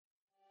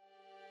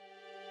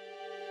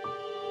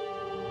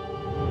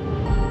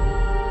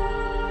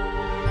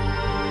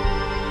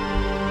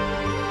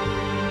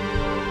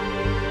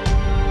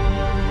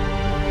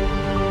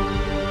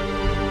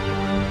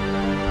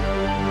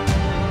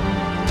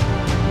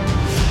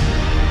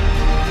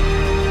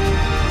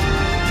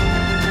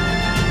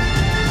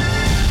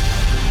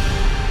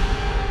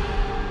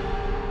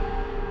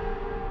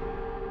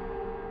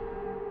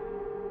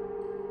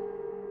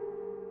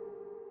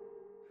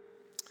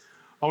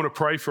I want to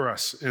pray for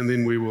us, and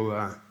then we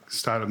will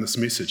start on this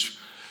message.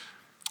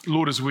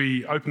 Lord, as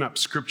we open up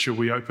Scripture,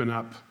 we open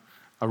up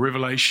a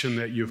revelation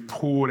that you've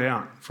poured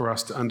out for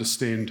us to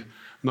understand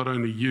not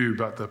only you,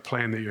 but the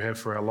plan that you have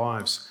for our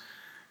lives.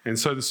 And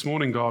so this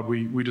morning, God,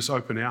 we just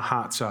open our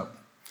hearts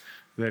up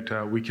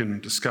that we can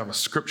discover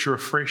Scripture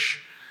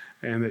afresh,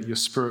 and that your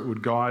Spirit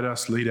would guide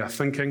us, lead our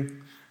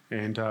thinking,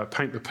 and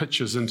paint the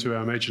pictures into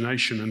our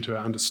imagination, into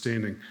our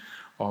understanding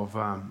of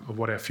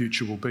what our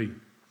future will be.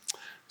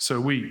 So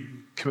we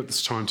commit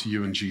this time to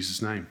you in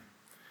Jesus' name.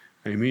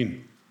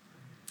 Amen.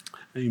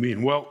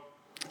 Amen. Well,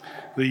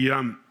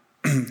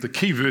 the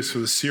key verse for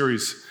this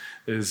series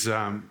is,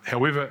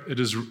 however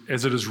it is,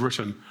 as it is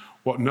written,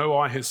 what no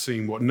eye has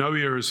seen, what no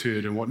ear has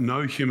heard, and what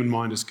no human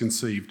mind has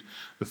conceived,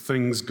 the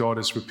things God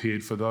has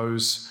prepared for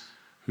those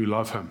who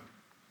love him.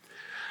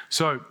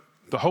 So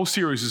the whole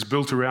series is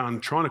built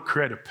around trying to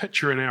create a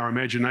picture in our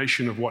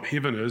imagination of what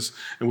heaven is,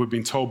 and we've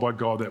been told by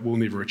God that we'll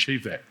never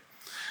achieve that.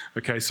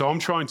 Okay, so I'm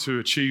trying to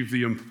achieve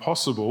the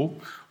impossible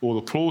or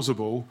the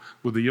plausible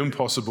with the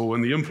impossible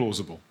and the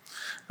implausible.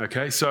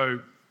 Okay,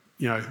 so,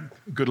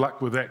 good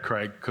luck with that,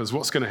 Craig, because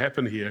what's going to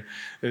happen here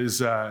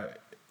is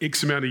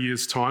X amount of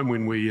years' time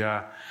when we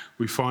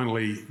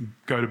finally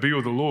go to be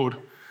with the Lord,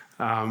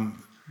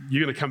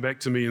 you're going to come back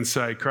to me and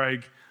say,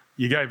 Craig,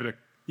 you gave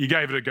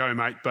it a go,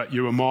 mate, but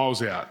you were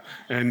miles out.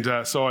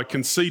 And so I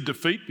concede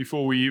defeat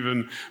before we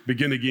even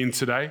begin again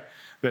today,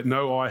 that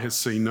no eye has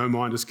seen, no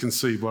mind has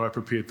conceived what I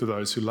prepared for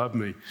those who love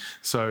me.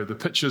 So the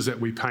pictures that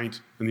we paint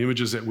and the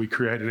images that we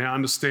create and our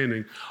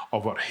understanding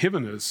of what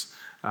heaven is,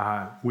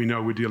 we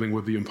know we're dealing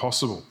with the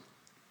impossible.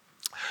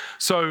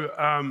 So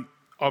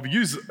I've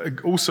used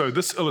also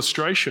this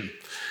illustration.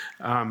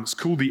 It's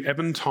called the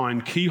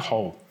Aventine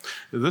Keyhole.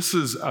 This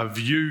is a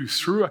view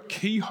through a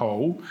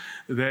keyhole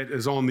that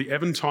is on the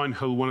Aventine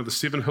Hill, one of the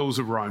 7 hills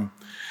of Rome.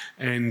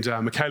 And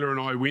Michaela and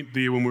I went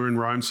there when we were in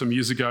Rome some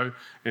years ago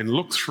and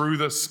looked through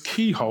this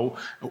keyhole.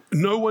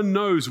 No one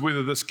knows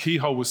whether this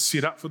keyhole was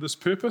set up for this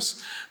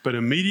purpose, but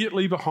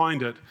immediately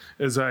behind it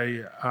is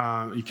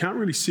you can't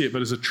really see it,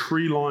 but is a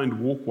tree-lined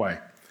walkway.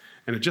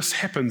 And it just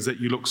happens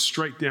that you look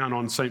straight down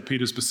on St.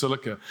 Peter's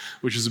Basilica,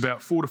 which is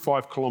about 4 to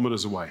 5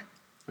 kilometres away.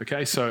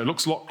 Okay, so it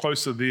looks a lot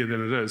closer there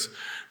than it is,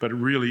 but it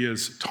really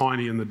is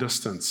tiny in the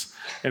distance.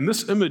 And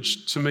this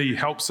image, to me,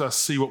 helps us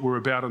see what we're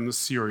about in this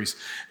series,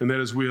 and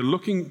that is we're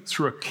looking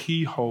through a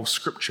keyhole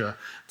scripture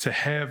to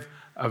have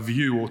a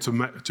view, or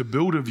to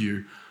build a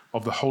view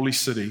of the holy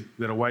city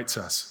that awaits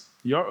us.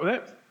 You all right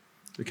with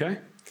that? Okay.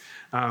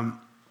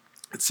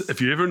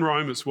 If you're ever in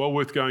Rome, it's well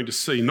worth going to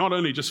see, not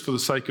only just for the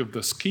sake of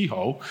this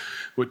keyhole,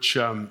 which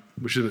in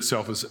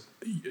itself is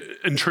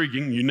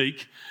intriguing,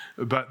 unique,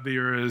 but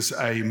there is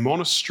a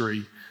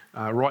monastery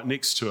right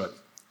next to it.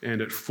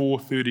 And at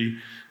 4:30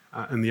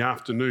 in the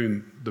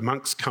afternoon, the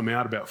monks come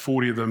out, about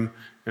 40 of them,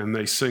 and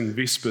they sing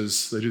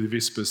Vespers. They do the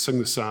Vespers, sing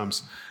the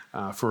Psalms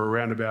for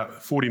around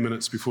about 40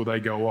 minutes before they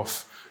go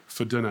off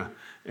for dinner.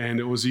 And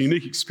it was a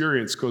unique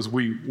experience because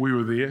we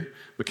were there,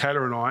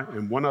 Michaela and I,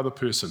 and one other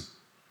person,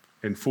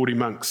 and 40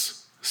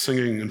 monks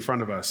singing in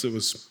front of us. It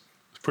was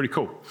pretty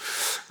cool.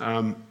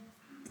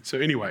 So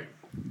anyway,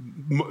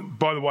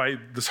 by the way,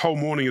 this whole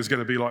morning is going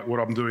to be like what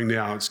I'm doing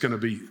now. It's going to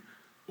be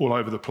all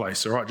over the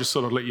place, all right? Just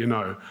sort of let you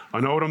know. I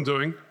know what I'm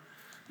doing.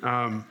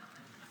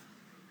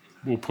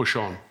 We'll push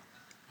on.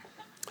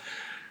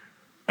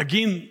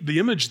 Again, the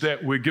image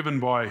that we're given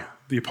by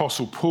the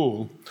Apostle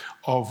Paul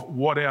of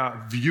what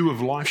our view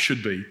of life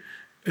should be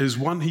is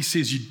one, he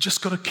says, you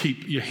just got to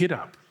keep your head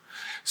up.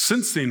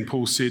 Since then,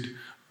 Paul said,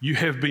 you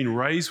have been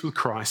raised with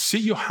Christ.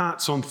 Set your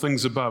hearts on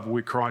things above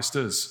where Christ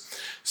is,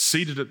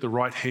 seated at the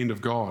right hand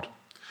of God.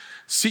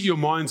 Set your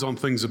minds on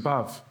things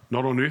above,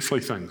 not on earthly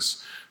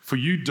things. For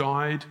you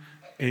died,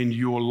 and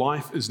your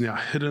life is now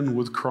hidden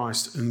with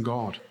Christ in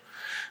God.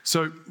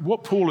 So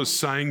what Paul is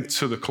saying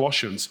to the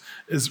Colossians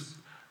is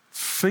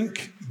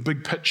think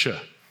big picture,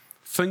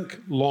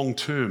 think long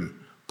term.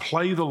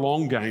 Play the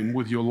long game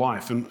with your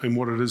life and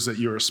what it is that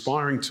you're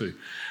aspiring to.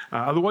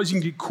 Otherwise,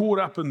 you can get caught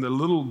up in the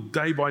little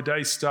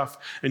day-by-day stuff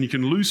and you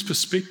can lose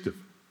perspective.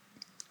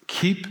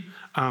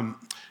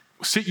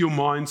 Set your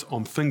minds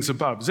on things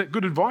above. Is that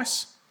good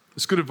advice?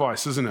 It's good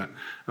advice, isn't it?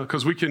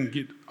 Because we can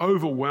get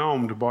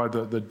overwhelmed by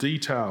the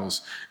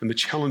details and the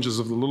challenges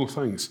of the little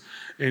things.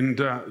 And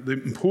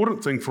the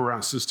important thing for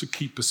us is to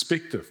keep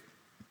perspective.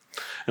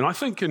 And I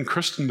think in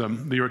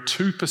Christendom, there are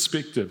 2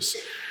 perspectives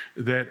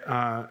that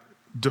are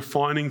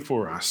defining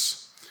for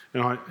us.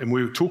 And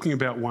we were talking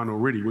about one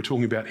already. We're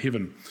talking about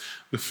heaven.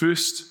 The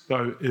first,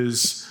 though,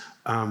 is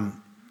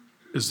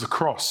the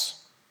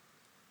cross.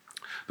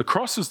 The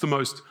cross is the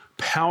most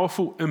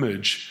powerful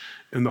image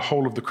in the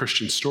whole of the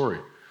Christian story,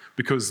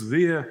 because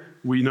there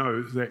we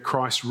know that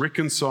Christ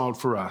reconciled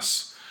for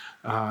us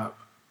our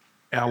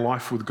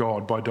life with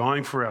God by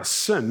dying for our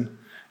sin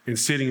and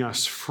setting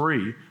us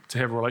free to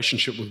have a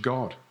relationship with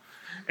God.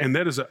 And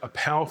that is a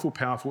powerful,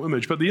 powerful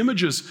image. But the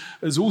image is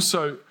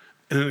also,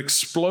 in an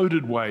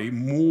exploded way,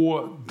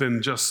 more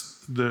than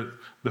just the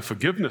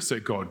forgiveness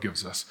that God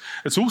gives us.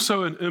 It's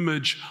also an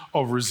image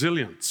of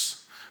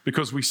resilience,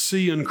 because we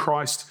see in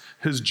Christ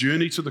his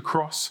journey to the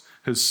cross,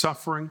 his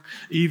suffering,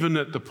 even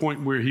at the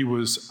point where he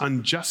was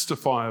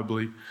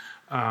unjustifiably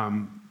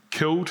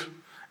killed,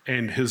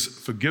 and his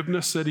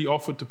forgiveness that he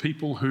offered to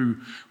people who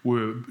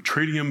were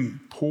treating him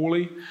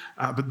poorly.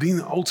 But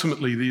then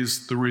ultimately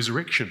there's the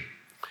resurrection.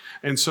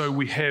 And so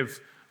we have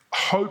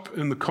hope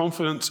and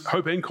confidence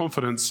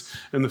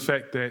in the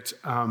fact that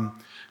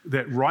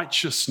that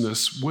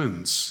righteousness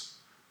wins,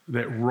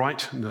 that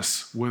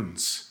rightness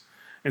wins.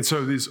 And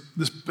so there's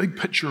this big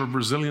picture of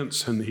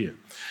resilience in here.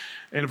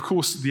 And of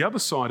course, the other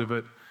side of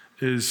it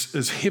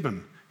is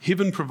heaven.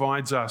 Heaven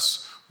provides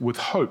us with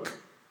hope,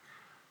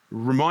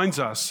 reminds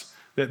us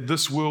that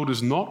this world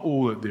is not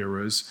all that there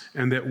is,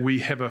 and that we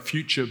have a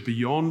future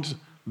beyond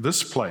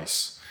this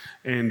place,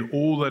 and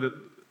all that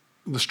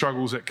the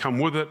struggles that come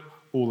with it,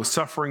 all the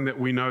suffering that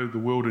we know the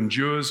world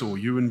endures or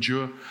you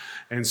endure.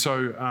 And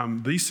so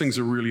these things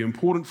are really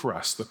important for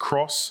us, the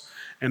cross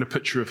and a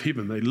picture of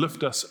heaven. They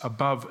lift us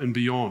above and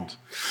beyond.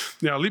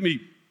 Now, let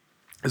me,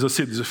 as I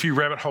said, there's a few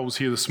rabbit holes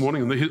here this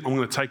morning, and I'm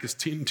going to take us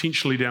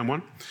intentionally down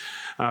one,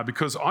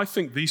 because I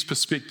think these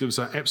perspectives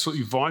are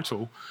absolutely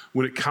vital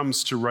when it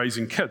comes to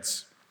raising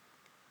kids.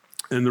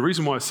 And the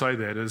reason why I say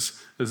that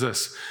is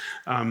this.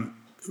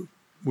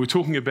 We're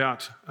talking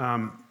about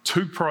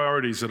two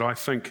priorities that I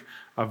think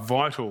are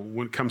vital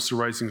when it comes to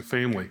raising a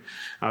family.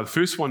 The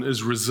first one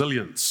is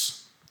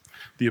resilience,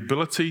 the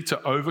ability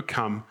to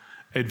overcome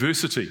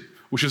adversity,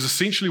 which is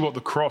essentially what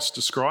the cross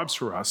describes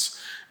for us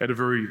at a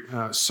very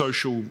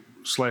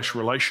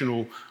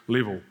social/relational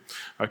level,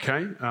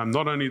 okay?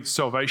 Not only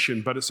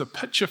salvation, but it's a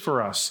picture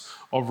for us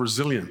of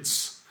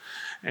resilience.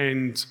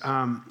 And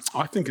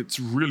I think it's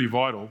really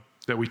vital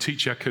that we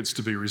teach our kids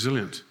to be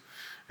resilient.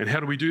 And how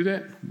do we do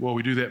that? Well,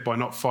 we do that by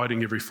not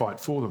fighting every fight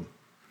for them,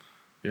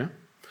 yeah?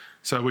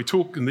 So we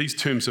talk in these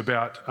terms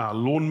about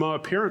lawnmower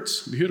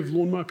parents. Have you heard of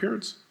lawnmower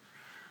parents?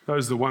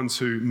 Those are the ones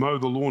who mow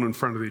the lawn in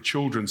front of their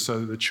children so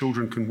that the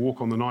children can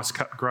walk on the nice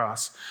cut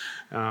grass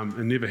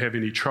and never have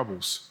any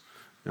troubles.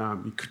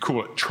 You could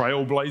call it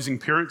trailblazing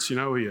parents,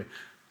 where you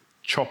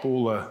chop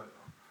all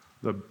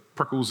the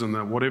prickles and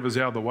the whatever's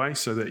out of the way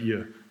so that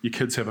your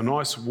kids have a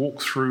nice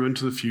walk through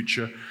into the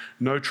future,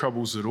 no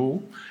troubles at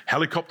all.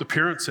 Helicopter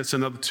parents, that's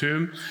another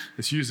term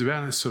that's used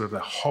about it. Sort of they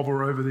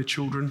hover over their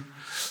children,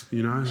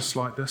 just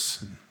like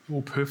this, and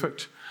all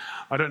perfect.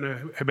 I don't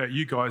know about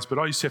you guys, but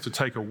I used to have to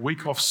take a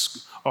week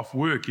off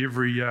work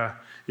every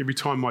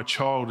time my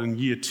child in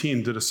year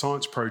 10 did a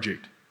science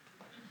project.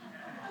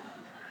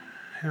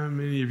 How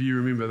many of you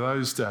remember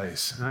those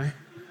days? Eh? I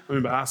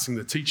remember asking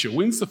the teacher,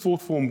 when's the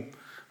fourth form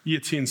year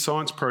 10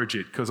 science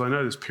project? Because I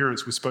know as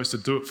parents we're supposed to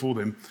do it for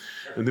them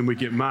and then we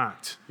get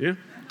marked. Yeah?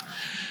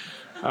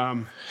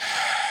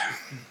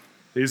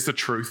 There's the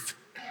truth.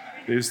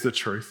 There's the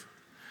truth.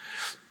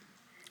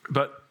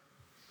 But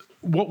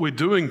what we're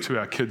doing to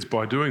our kids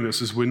by doing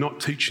this is we're not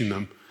teaching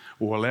them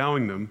or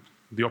allowing them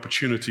the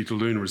opportunity to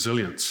learn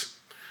resilience.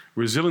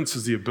 Resilience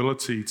is the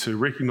ability to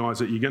recognize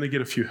that you're going to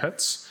get a few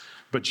hits,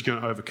 but you're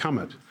going to overcome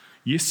it.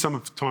 Yes,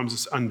 sometimes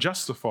it's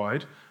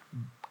unjustified.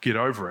 Get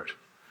over it,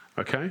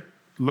 okay?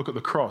 Look at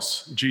the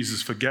cross.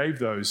 Jesus forgave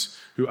those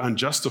who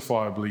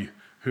unjustifiably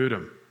hurt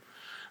him.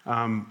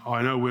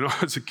 I know when I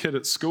was a kid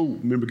at school,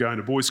 I remember going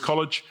to boys'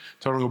 college,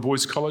 Tauranga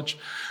Boys' College.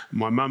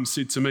 My mum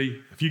said to me,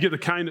 if you get the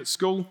cane at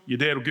school, your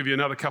dad will give you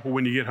another couple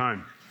when you get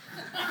home.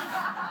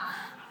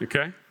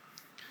 Okay?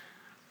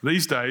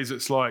 These days,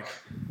 it's like,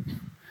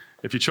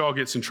 if your child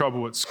gets in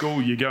trouble at school,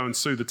 you go and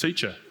sue the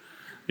teacher,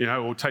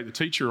 or take the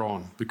teacher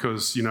on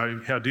because,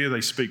 how dare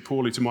they speak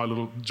poorly to my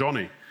little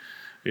Johnny?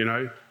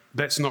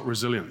 That's not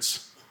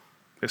resilience.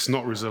 That's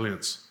not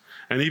resilience.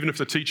 And even if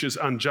the teacher's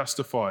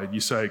unjustified,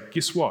 you say,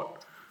 guess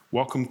what?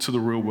 Welcome to the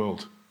real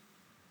world.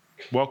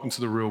 Welcome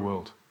to the real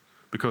world.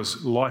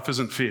 Because life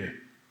isn't fair,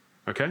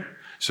 okay?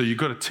 So you've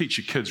got to teach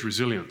your kids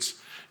resilience.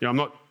 I'm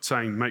not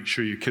saying make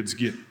sure your kids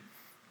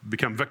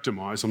become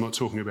victimized. I'm not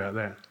talking about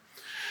that.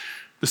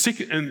 The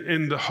second,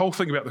 and the whole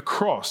thing about the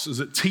cross is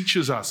it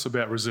teaches us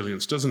about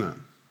resilience, doesn't it?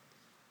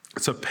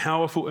 It's a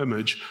powerful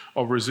image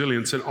of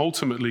resilience and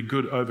ultimately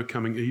good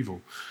overcoming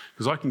evil.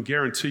 Because I can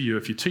guarantee you,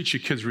 if you teach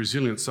your kids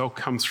resilience, they'll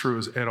come through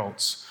as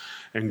adults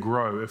and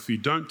grow. If you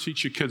don't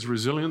teach your kids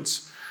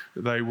resilience,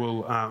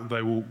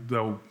 they'll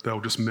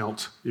just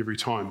melt every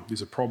time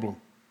there's a problem,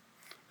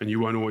 and you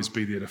won't always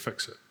be there to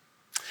fix it.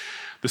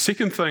 The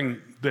second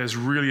thing that's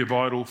really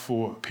vital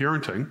for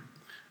parenting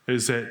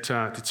is that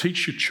to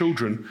teach your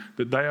children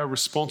that they are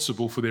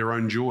responsible for their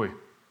own joy.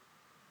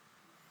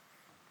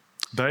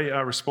 They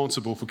are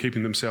responsible for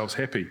keeping themselves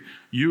happy.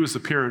 You as the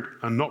parent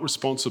are not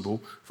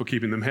responsible for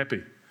keeping them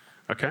happy,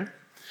 okay?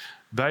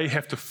 They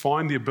have to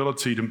find the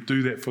ability to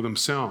do that for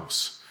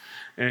themselves.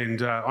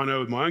 And I know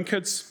with my own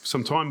kids,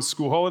 sometimes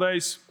school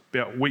holidays,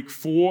 about week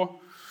 4,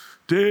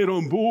 Dad,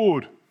 I'm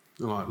bored.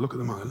 And I look at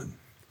them and I go,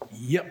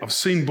 yep, I've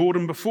seen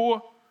boredom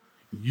before.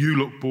 You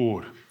look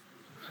bored.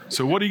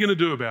 So what are you going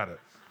to do about it?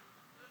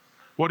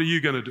 What are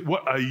you going to do?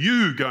 What are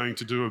you going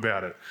to do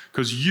about it?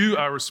 Because you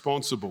are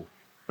responsible,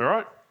 all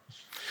right?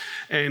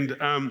 And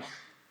I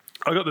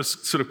got this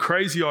sort of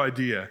crazy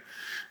idea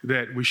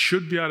that we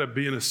should be able to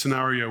be in a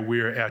scenario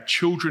where our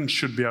children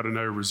should be able to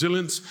know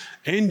resilience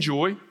and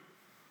joy,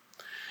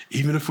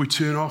 even if we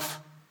turn off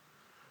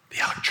the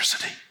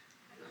electricity.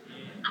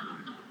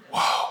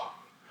 Whoa.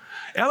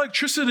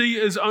 Electricity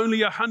is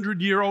only a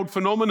 100-year-old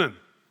phenomenon,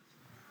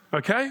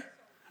 okay?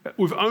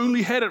 We've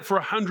only had it for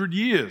 100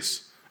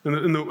 years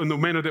in the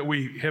manner that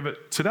we have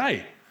it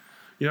today,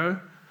 you know?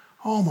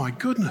 Oh my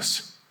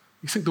goodness.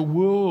 You think the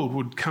world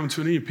would come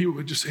to an end? People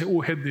would just all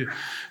had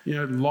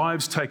their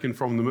lives taken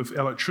from them if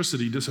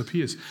electricity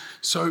disappears.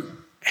 So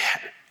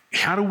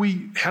how do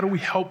we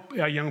help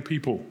our young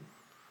people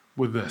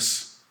with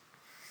this?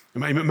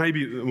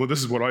 Maybe, this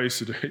is what I used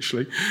to do,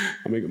 actually.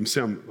 I make them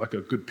sound like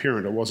a good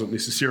parent. I wasn't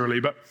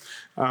necessarily, but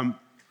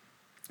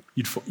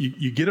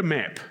you get a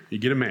map. You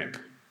get a map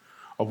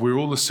of where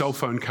all the cell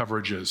phone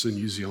coverage is in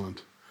New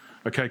Zealand,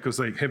 okay? Because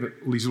they have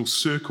these little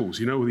circles,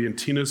 with the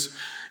antennas,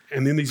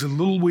 and then these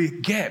little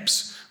weird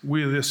gaps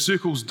where the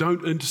circles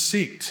don't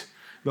intersect,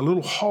 the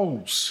little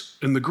holes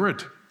in the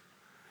grid.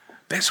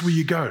 That's where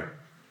you go.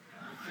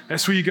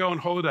 That's where you go on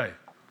holiday,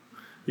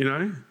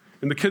 And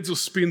the kids will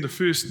spend the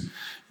first,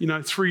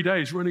 3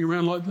 days running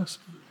around like this.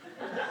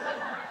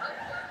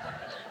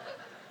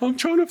 I'm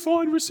trying to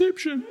find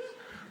reception.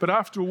 But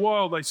after a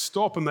while, they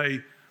stop and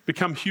they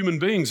become human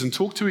beings and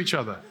talk to each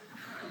other.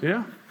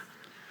 Yeah?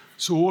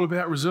 It's all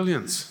about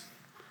resilience.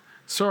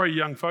 Sorry,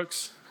 young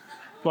folks.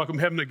 Like I'm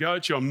having a go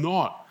at you. I'm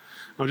not.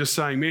 I'm just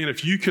saying, man,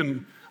 if you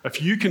can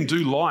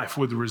do life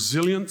with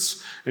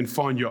resilience and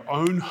find your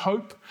own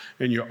hope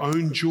and your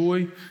own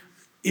joy,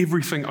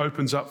 everything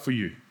opens up for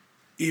you.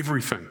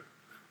 Everything.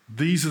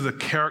 These are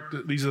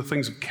the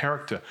things of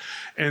character.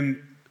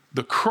 And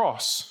the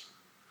cross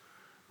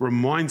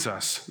reminds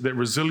us that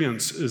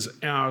resilience is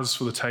ours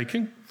for the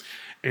taking.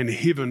 And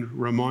heaven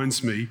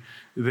reminds me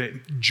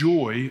that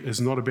joy is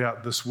not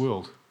about this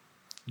world.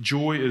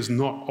 Joy is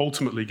not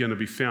ultimately going to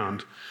be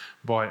found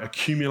by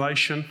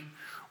accumulation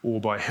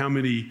or by how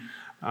many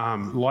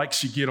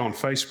likes you get on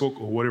Facebook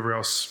or whatever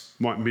else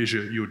might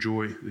measure your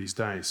joy these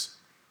days.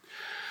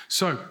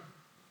 So,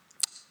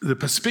 the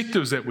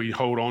perspectives that we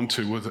hold on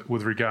to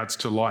with regards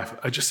to life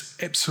are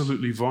just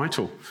absolutely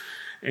vital.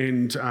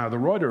 And the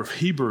writer of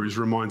Hebrews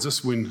reminds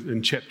us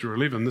in chapter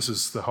 11, this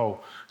is the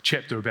whole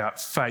chapter about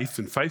faith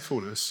and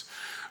faithfulness,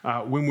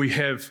 when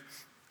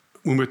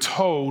we're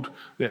told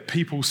that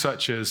people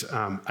such as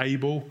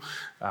Abel,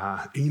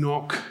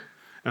 Enoch,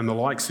 and the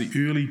likes, the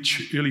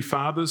early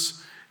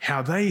fathers,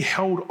 how they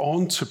held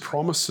on to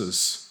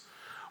promises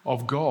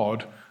of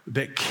God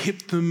that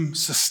kept them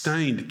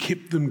sustained,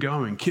 kept them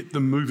going, kept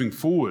them moving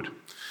forward.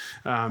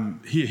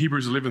 Here,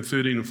 Hebrews 11,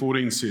 13 and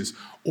 14 says,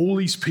 all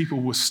these people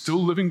were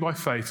still living by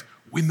faith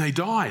when they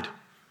died.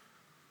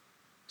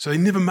 So they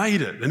never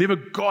made it. They never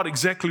got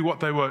exactly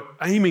what they were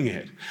aiming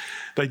at.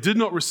 They did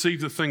not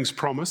receive the things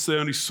promised. They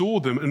only saw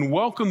them and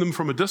welcomed them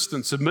from a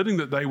distance, admitting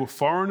that they were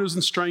foreigners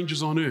and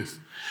strangers on earth.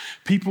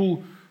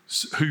 People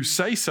who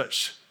say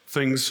such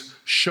things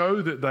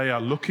show that they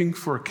are looking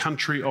for a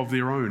country of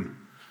their own.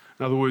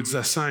 In other words,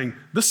 they're saying,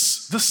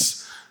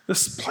 this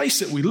place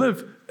that we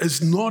live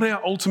is not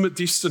our ultimate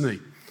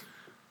destiny.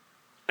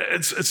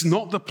 It's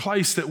not the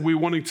place that we're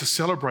wanting to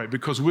celebrate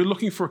because we're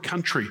looking for a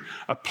country,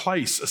 a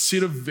place, a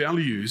set of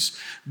values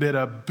that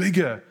are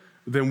bigger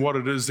than what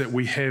it is that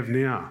we have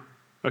now.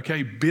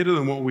 Okay, better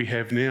than what we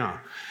have now.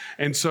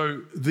 And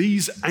so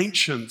these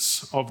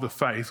ancients of the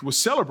faith were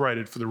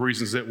celebrated for the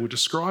reasons that we're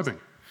describing.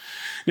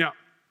 Now,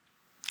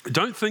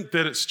 don't think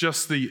that it's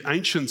just the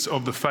ancients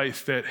of the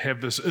faith that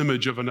have this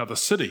image of another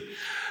city.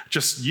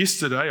 Just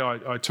yesterday,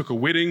 I took a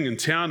wedding in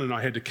town and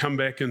I had to come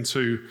back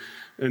into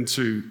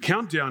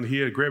Countdown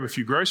here, grab a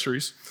few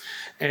groceries.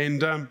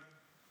 And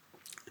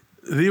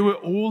there were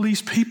all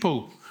these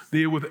people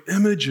there with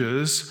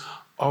images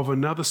of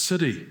another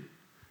city.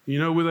 You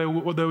know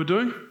what they were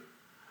doing?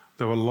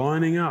 They were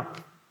lining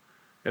up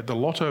at the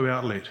Lotto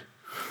outlet.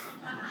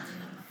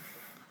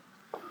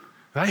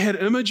 They had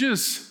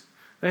images.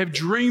 They have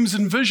dreams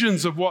and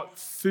visions of what,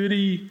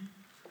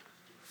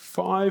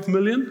 35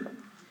 million?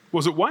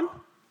 Was it one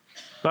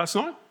last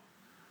night?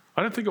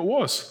 I don't think it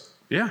was.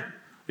 Yeah.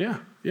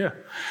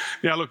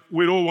 Now, look,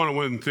 we'd all want to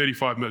win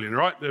 35 million,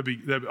 right?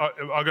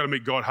 I've got to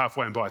meet God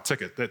halfway and buy a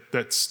ticket.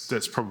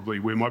 That's probably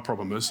where my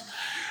problem is.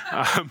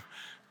 And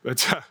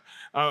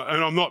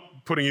I'm not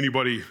putting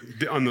anybody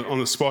on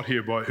the spot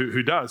here by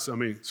who does. I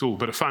mean, it's all a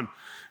bit of fun.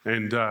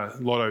 And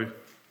Lotto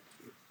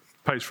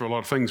pays for a lot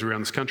of things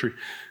around this country.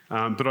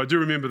 But I do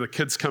remember the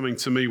kids coming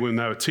to me when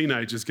they were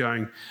teenagers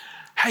going,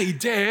 hey,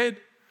 Dad,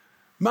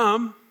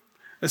 Mum,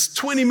 it's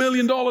 $20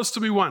 million to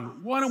be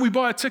won. Why don't we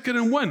buy a ticket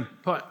and win?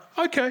 Like,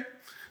 okay.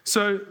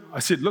 So I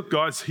said, look,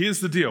 guys,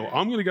 here's the deal.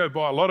 I'm going to go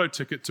buy a Lotto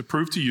ticket to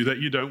prove to you that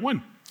you don't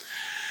win.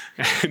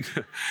 And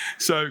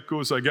so, of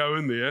course, I go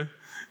in there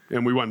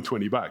and we won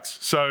 $20.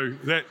 So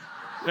that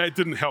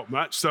didn't help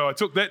much. So I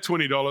took that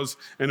 $20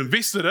 and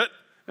invested it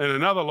in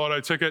another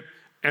Lotto ticket,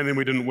 and then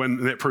we didn't win,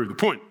 and that proved the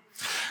point.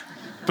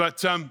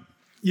 But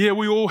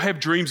we all have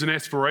dreams and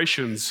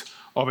aspirations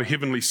of a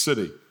heavenly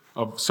city,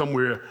 of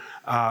somewhere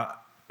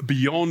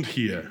beyond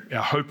here.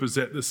 Our hope is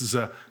that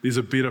there's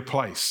a better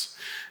place.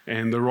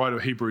 And the writer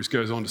of Hebrews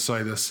goes on to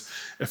say this: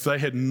 if they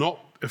had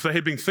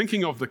been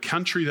thinking of the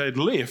country they'd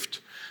left,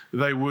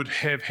 they would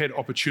have had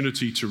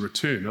opportunity to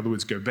return. In other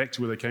words, go back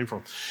to where they came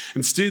from.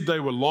 Instead, they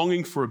were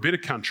longing for a better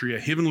country, a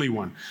heavenly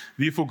one.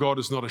 Therefore, God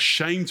is not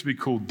ashamed to be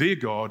called their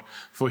God,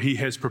 for he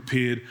has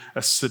prepared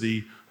a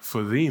city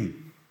for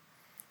them.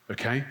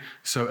 Okay?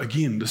 So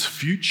again, this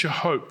future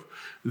hope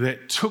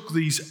that took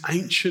these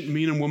ancient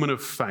men and women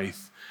of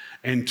faith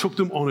and took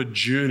them on a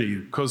journey.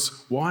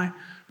 Because why?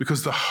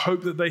 Because the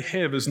hope that they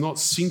have is not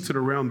centered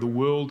around the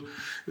world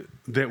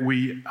that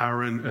we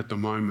are in at the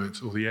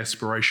moment, or the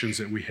aspirations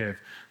that we have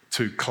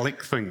to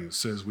collect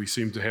things, as we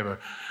seem to have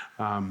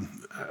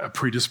a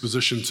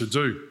predisposition to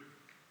do.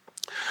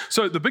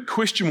 So the big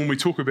question when we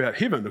talk about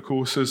heaven, of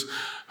course, is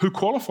who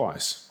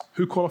qualifies?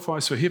 Who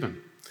qualifies for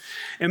heaven?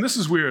 And this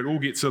is where it all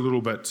gets a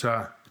little bit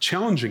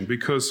challenging,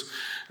 because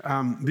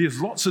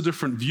there's lots of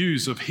different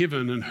views of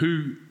heaven and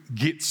who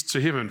gets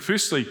to heaven.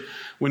 Firstly,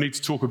 we need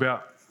to talk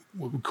about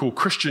what we call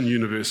Christian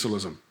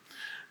universalism.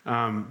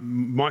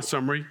 My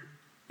summary: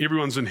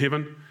 everyone's in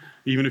heaven,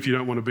 even if you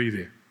don't want to be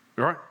there.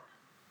 All right?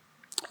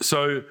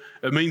 So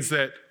it means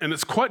that, and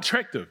it's quite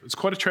attractive. It's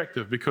quite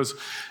attractive because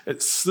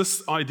it's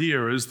this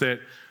idea is that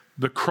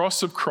the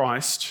cross of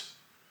Christ,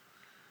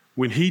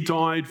 when he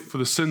died for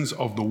the sins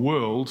of the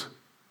world,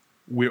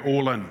 we're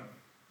all in,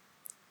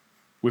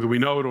 whether we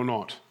know it or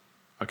not.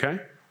 Okay?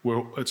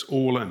 Well, it's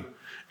all in.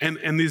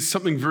 And there's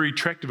something very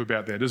attractive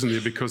about that, isn't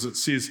there? Because it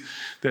says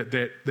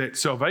that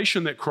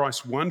salvation that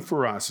Christ won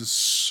for us is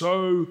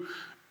so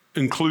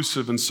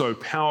inclusive and so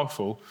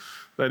powerful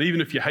that even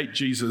if you hate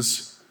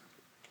Jesus,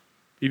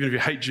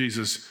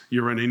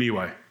 you're in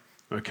anyway.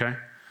 Okay?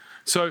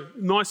 So,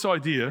 nice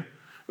idea,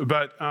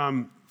 but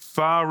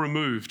far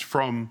removed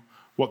from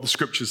what the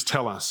Scriptures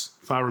tell us.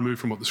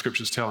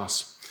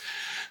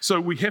 So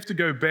we have to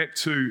go back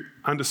to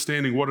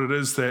understanding what it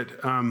is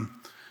that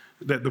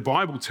the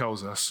Bible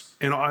tells us.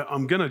 And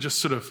I'm going to just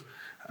sort of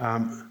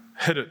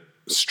hit it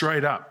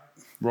straight up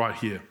right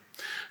here.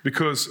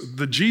 Because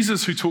the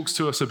Jesus who talks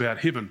to us about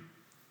heaven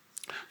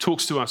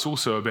talks to us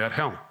also about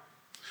hell.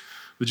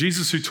 The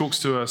Jesus who talks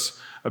to us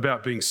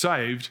about being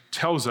saved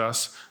tells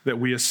us that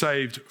we are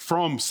saved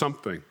from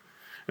something.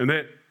 And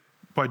that,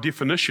 by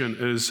definition,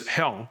 is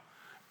hell.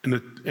 And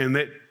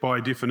that, by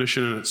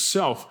definition in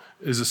itself,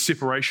 is a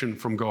separation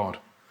from God.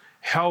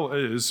 Hell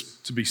is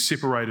to be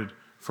separated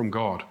from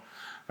God.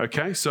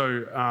 Okay,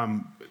 so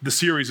the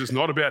series is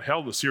not about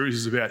hell, the series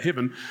is about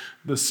heaven.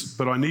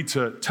 But I need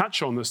to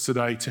touch on this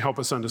today to help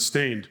us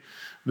understand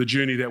the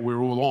journey that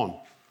we're all on,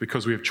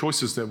 because we have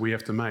choices that we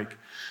have to make.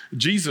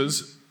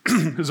 Jesus,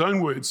 his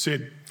own words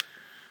said,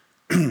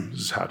 this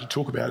is hard to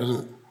talk about,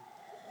 isn't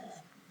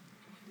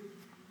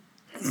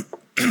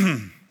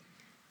it?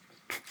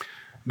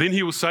 Then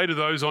he will say to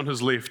those on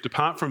his left,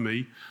 "Depart from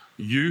me,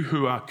 you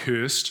who are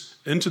cursed,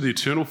 into the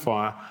eternal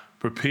fire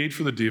prepared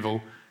for the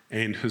devil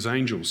and his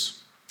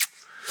angels."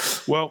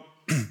 Well,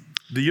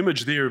 the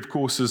image there, of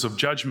course, is of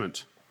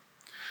judgment.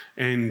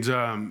 And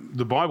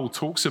the Bible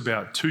talks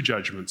about two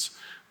judgments.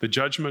 The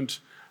judgment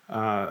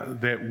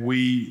that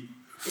we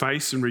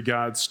face in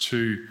regards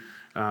to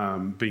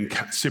being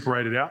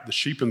separated out, the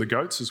sheep and the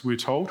goats, as we're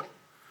told,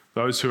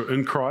 those who are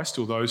in Christ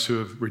or those who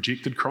have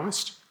rejected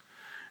Christ.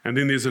 And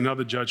then there's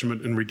another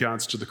judgment in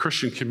regards to the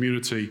Christian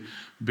community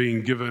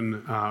being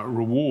given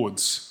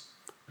rewards,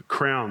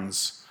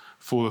 crowns,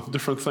 for the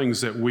different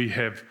things that we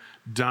have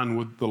done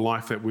with the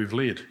life that we've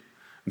led.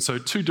 And so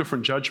two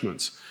different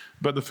judgments.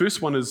 But the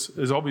first one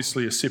is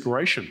obviously a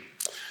separation.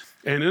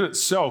 And in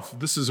itself,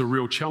 this is a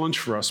real challenge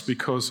for us,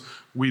 because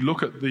we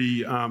look at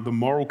the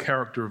moral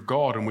character of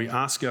God and we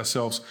ask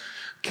ourselves,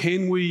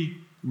 can we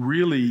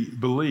really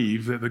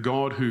believe that the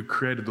God who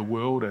created the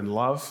world and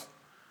love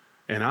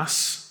and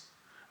us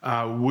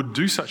would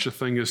do such a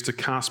thing as to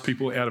cast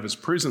people out of his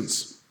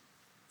presence?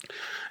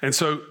 And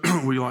so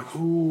we're like,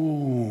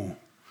 ooh,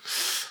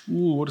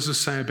 what does this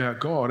say about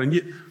God? And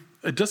yet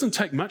it doesn't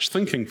take much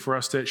thinking for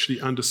us to actually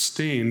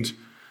understand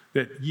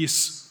that,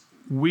 yes,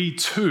 we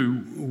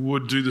too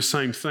would do the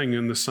same thing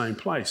in the same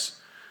place.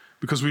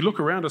 Because we look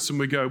around us and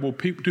we go, well,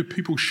 do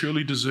people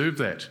surely deserve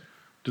that?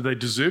 Do they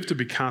deserve to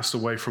be cast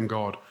away from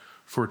God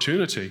for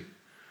eternity?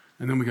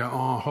 And then we go,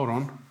 oh, hold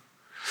on.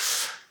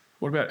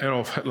 What about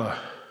Adolf Hitler?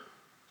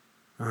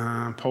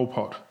 Pol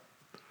Pot?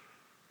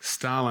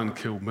 Stalin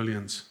killed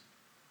millions.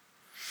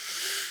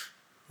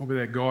 What about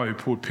that guy who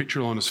poured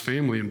petrol on his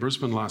family in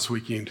Brisbane last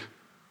weekend?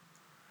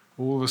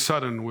 All of a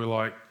sudden, we're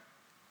like,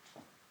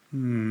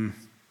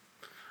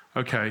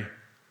 okay,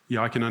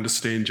 yeah, I can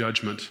understand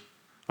judgment.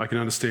 I can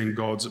understand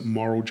God's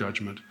moral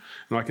judgment.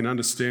 And I can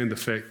understand the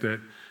fact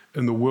that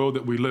in the world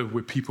that we live,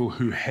 we're people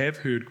who have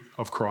heard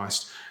of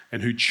Christ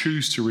and who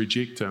choose to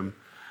reject him.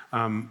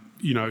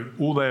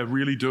 All they're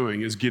really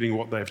doing is getting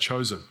what they've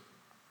chosen.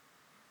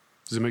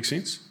 Does it make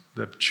sense?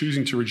 They're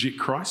choosing to reject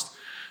Christ.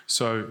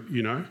 So,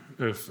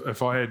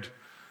 if I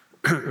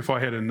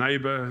had a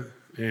neighbor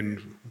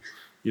and,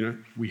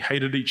 we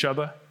hated each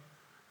other,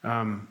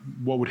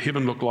 what would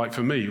heaven look like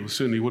for me? It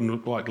certainly wouldn't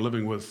look like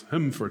living with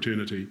him for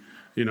eternity,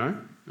 you know.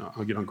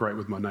 I get on great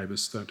with my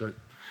neighbours, don't.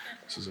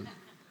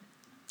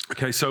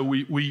 Okay, so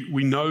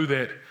we know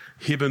that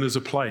heaven is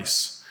a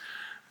place,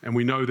 and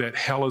we know that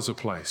hell is a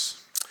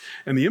place.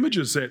 And the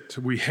images that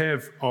we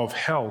have of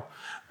hell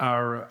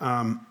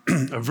are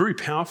very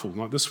powerful,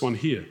 like this one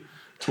here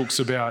talks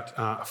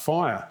about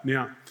fire.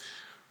 Now,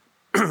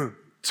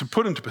 to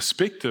put into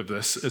perspective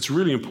this, it's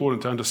really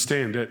important to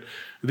understand that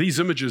these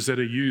images that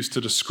are used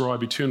to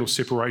describe eternal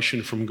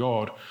separation from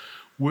God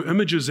were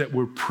images that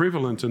were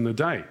prevalent in the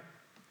day.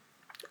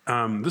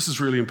 This is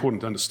really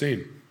important to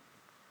understand.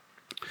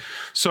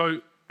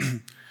 So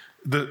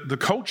the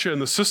culture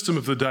and the system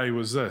of the day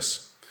was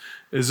this,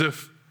 is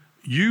if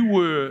you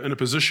were in a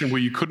position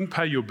where you couldn't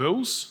pay your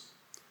bills,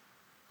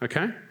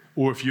 okay,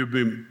 or if you've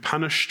been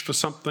punished for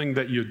something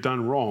that you'd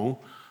done wrong,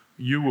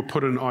 you were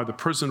put in either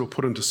prison or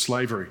put into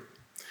slavery.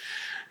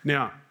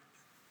 Now,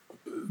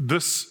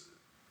 this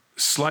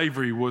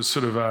slavery was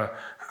sort of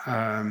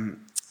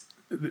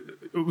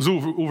it was all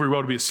very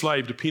well to be a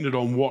slave, depended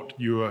on what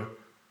you were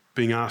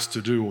being asked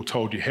to do or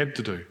told you had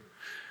to do.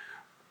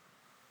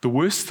 The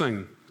worst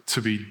thing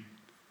to be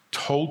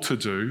told to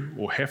do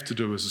or have to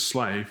do as a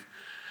slave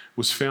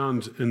was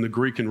found in the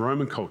Greek and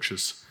Roman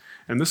cultures.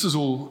 And this is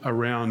all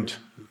around,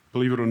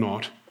 believe it or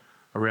not,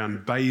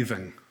 around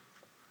bathing.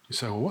 You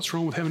say, well, what's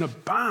wrong with having a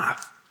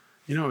bath?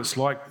 You know, it's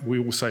like we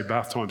all say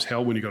bath time's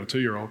hell when you've got a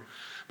 2-year-old,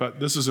 but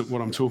this isn't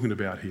what I'm talking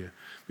about here.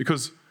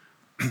 Because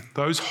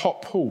those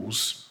hot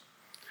pools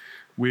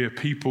where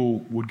people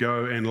would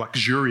go and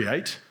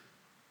luxuriate,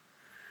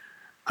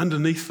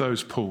 underneath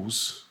those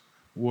pools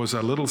was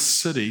a little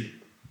city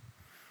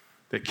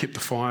that kept the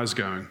fires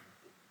going.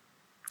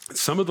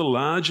 Some of the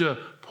larger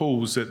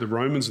pools that the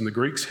Romans and the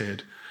Greeks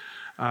had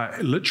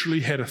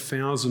literally had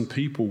 1,000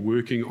 people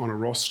working on a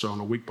roster on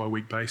a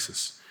week-by-week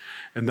basis.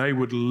 And they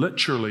would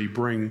literally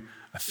bring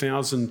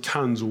 1,000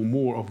 tons or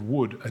more of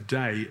wood a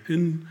day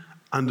in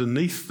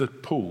underneath the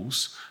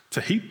pools to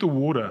heat the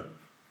water,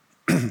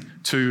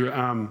 to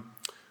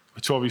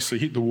obviously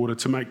heat the water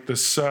to make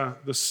this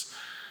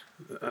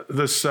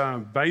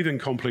bathing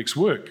complex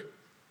work.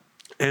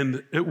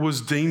 And it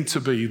was deemed to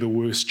be the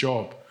worst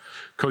job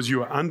because you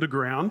were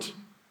underground,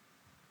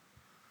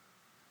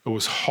 it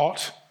was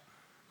hot,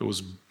 it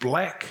was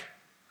black,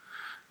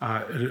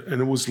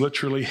 and it was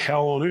literally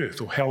hell on earth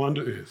or hell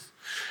under earth.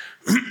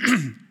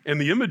 And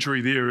the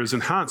imagery there is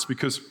enhanced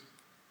because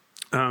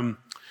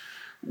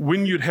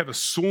when you'd have a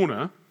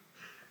sauna,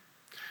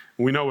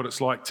 we know what it's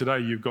like today.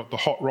 You've got the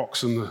hot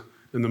rocks in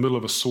the middle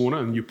of a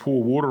sauna and you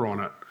pour water on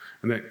it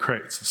and that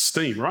creates the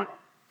steam, right?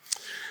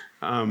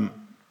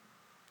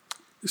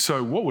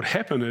 So what would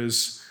happen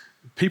is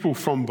people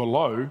from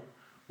below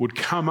would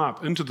come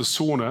up into the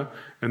sauna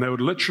and they would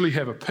literally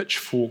have a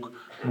pitchfork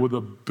with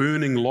a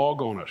burning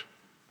log on it.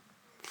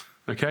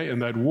 Okay,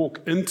 and they'd walk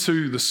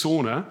into the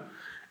sauna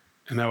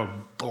and they were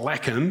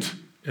blackened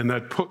and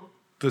they'd put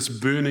this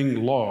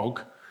burning log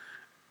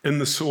in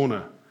the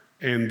sauna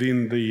and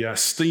then the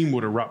steam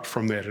would erupt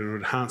from that and it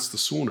would enhance the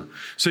sauna.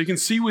 So you can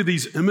see where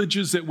these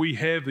images that we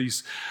have,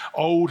 these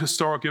old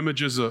historic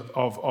images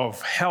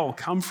of hell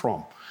come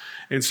from.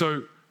 And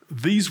so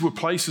these were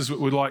places that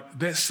were like,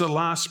 that's the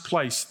last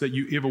place that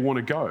you ever want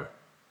to go.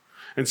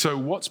 And so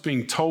what's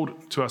being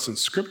told to us in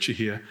Scripture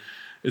here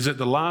is that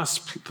the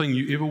last thing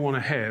you ever want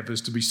to have is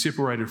to be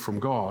separated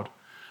from God,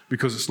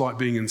 because it's like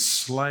being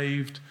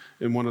enslaved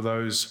in one of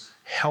those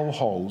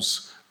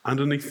hellholes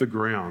underneath the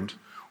ground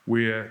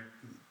where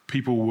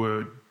people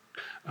were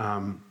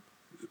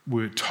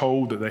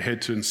told that they had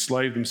to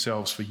enslave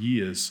themselves for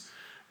years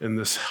in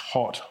this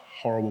hot,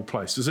 horrible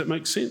place. Does that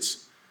make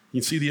sense? You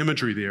can see the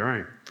imagery there,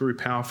 eh? Very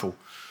powerful.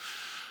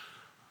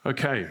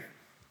 Okay,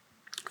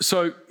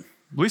 so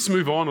let's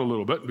move on a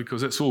little bit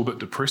because that's all a bit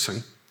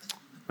depressing,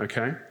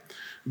 okay?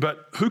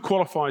 But who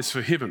qualifies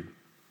for heaven?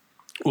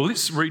 Well,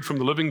 let's read from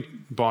the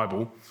Living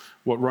Bible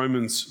what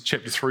Romans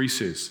chapter 3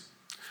 says.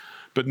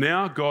 But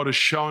now God has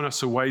shown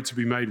us a way to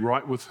be made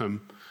right with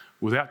him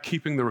without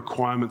keeping the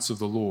requirements of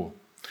the law,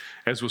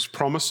 as was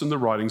promised in the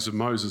writings of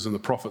Moses and the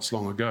prophets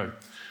long ago.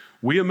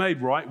 We are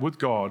made right with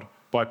God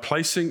by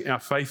placing our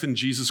faith in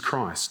Jesus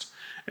Christ.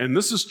 And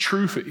this is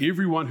true for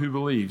everyone who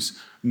believes,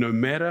 no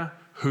matter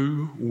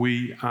who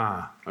we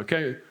are.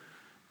 Okay?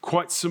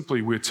 Quite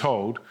simply, we're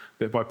told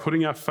that by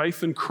putting our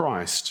faith in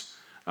Christ,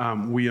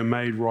 we are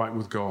made right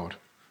with God.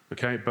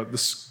 Okay? But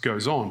this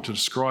goes on to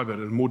describe it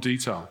in more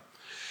detail.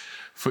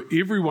 For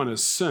everyone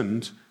has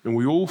sinned, and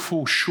we all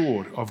fall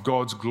short of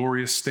God's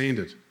glorious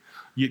standard.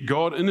 Yet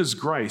God, in his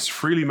grace,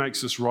 freely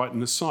makes us right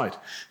in his sight.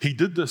 He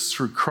did this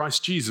through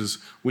Christ Jesus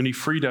when he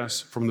freed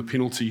us from the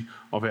penalty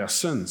of our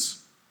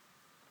sins.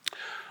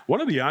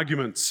 One of the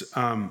arguments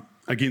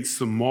against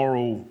the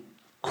moral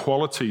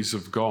qualities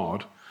of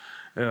God,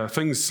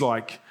 things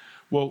like,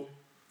 well,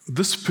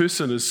 this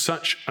person is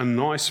such a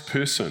nice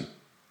person,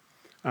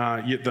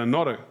 yet they're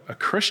not a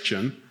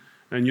Christian,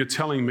 and you're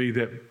telling me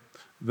that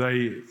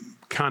they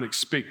can't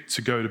expect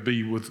to go to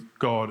be with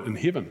God in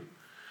heaven.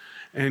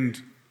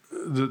 And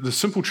the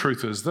simple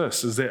truth is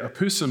this, is that a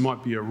person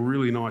might be a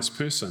really nice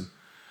person,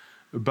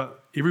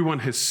 but everyone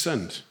has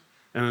sinned.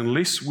 And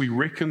unless we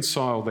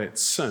reconcile that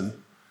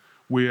sin,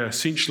 we are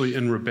essentially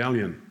in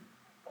rebellion.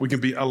 We can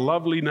be a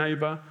lovely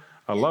neighbour,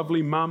 a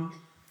lovely mum,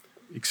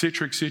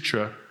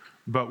 etc.,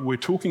 but we're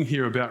talking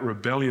here about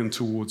rebellion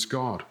towards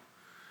God.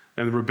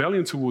 And the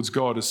rebellion towards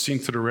God is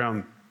centered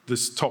around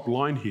this top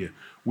line here.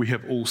 We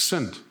have all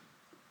sinned.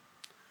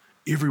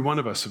 Every one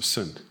of us have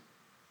sinned.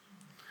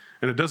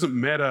 And it doesn't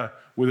matter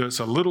whether it's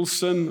a little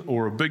sin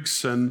or a big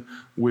sin,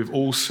 we've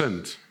all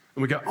sinned.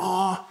 And we go,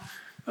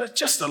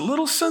 just a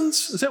little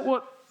sins? Is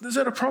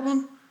that a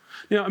problem?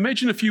 Now,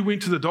 imagine if you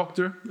went to the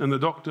doctor and the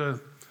doctor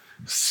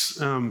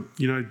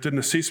did an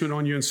assessment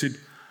on you and said,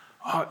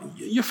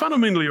 you're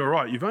fundamentally all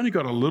right. You've only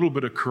got a little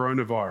bit of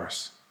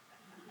coronavirus.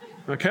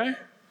 Okay?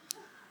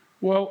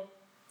 Well,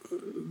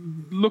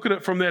 look at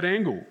it from that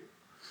angle.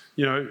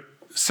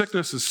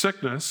 Sickness is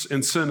sickness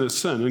and sin is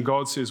sin, and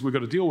God says we've got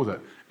to deal with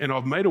it. And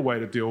I've made a way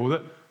to deal with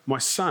it. My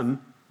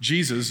son,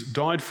 Jesus,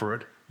 died for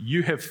it.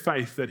 You have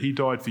faith that he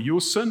died for your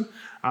sin,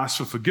 ask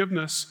for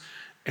forgiveness,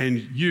 and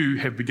you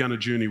have begun a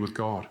journey with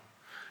God.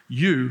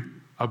 You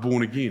are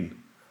born again.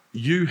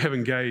 You have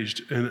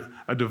engaged in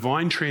a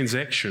divine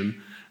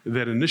transaction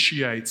that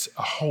initiates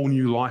a whole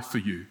new life for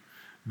you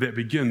that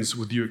begins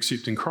with you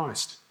accepting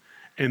Christ.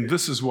 And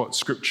this is what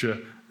Scripture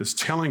is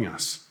telling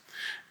us.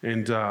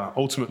 And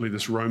ultimately,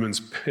 this Romans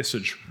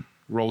passage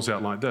rolls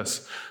out like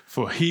this.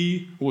 For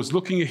he was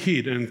looking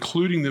ahead and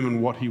including them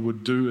in what he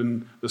would do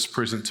in this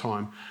present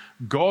time.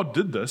 God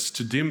did this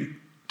to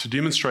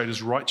demonstrate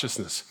his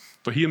righteousness.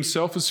 For he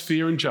himself is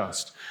fair and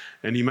just,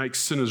 and he makes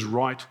sinners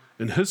right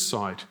in his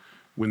sight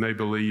when they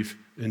believe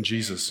in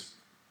Jesus.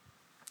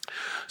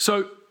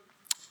 So,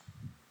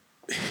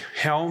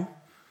 hell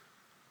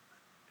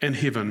and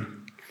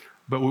heaven,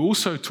 but we're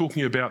also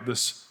talking about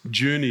this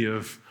journey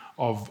of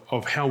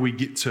how we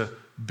get to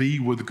be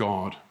with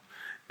God.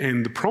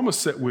 And the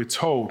promise that we're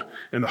told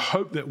and the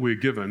hope that we're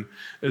given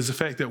is the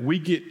fact that we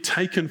get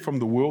taken from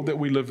the world that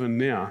we live in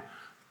now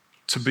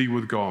to be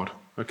with God.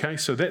 Okay,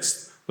 so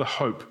that's the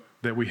hope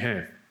that we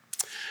have.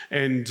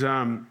 And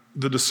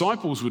the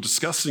disciples were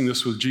discussing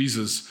this with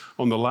Jesus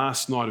on the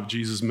last night of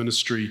Jesus'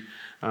 ministry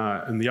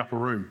in the upper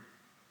room.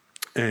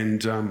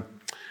 And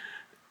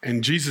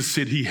Jesus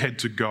said he had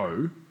to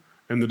go,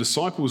 and the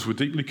disciples were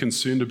deeply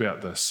concerned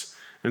about this.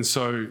 And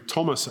so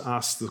Thomas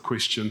asked the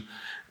question,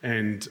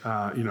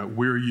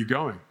 where are you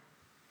going?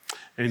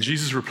 And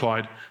Jesus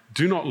replied,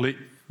 do not let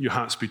your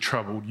hearts be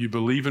troubled. You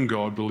believe in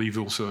God, believe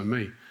also in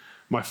me.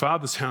 My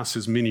Father's house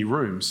has many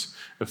rooms.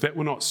 If that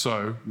were not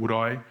so, would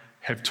I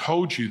have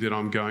told you that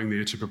I'm going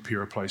there to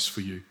prepare a place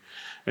for you?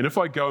 And if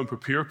I go and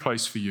prepare a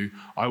place for you,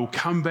 I will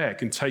come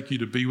back and take you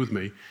to be with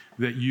me,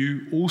 that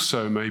you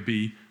also may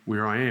be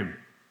where I am.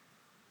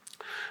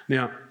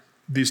 Now,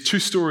 there's two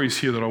stories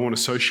here that I want to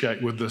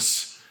associate with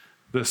this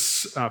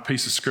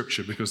piece of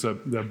scripture because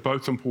they're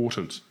both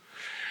important.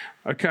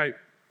 Okay,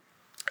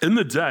 in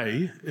the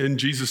day, in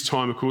Jesus'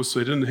 time, of course,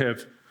 they didn't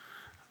have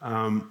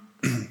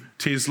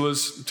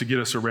Teslas to get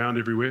us around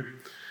everywhere,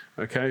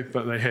 okay,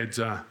 but they had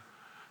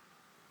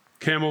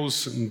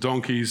camels and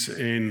donkeys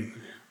and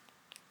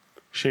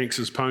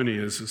Shanks's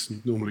pony, as it's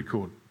normally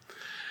called.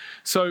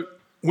 So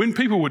when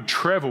people would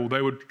travel,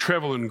 they would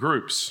travel in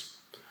groups.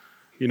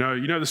 You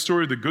know the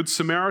story of the Good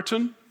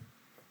Samaritan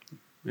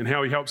and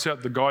how he helps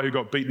out the guy who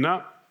got beaten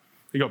up?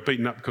 He got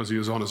beaten up because he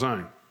was on his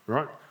own,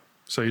 right?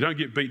 So you don't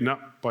get beaten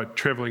up by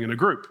traveling in a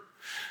group.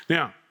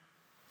 Now,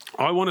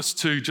 I want us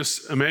to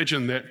just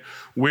imagine that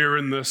we're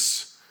in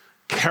this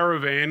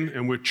caravan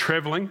and we're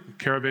traveling.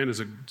 Caravan is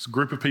a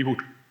group of people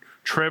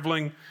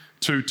traveling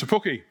to Te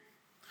Puke.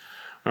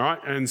 All right,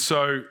 and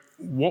so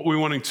what we're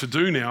wanting to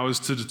do now is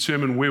to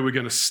determine where we're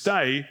going to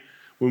stay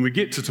when we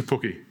get to Te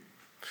Puke.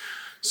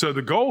 So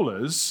the goal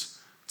is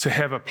to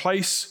have a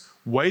place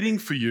waiting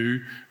for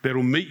you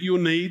that'll meet your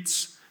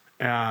needs,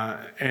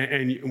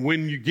 and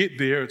when you get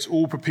there, it's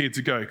all prepared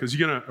to go because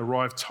you're going to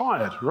arrive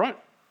tired, right?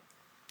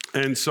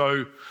 And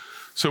so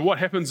what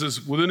happens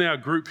is within our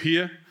group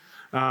here,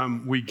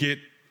 we get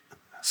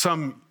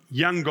some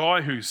young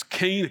guy who's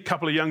keen, a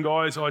couple of young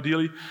guys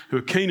ideally, who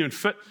are keen and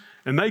fit,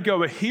 and they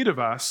go ahead of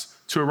us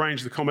to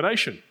arrange the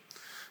accommodation.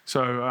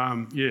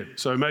 So,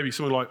 so maybe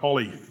someone like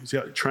Ollie, he's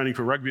out training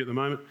for rugby at the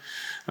moment.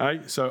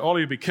 So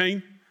Ollie would be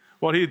keen.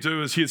 What he'd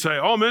do is he'd say,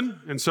 I'm in,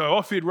 and so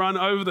off he'd run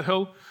over the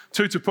hill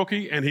to Te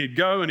Puke, and he'd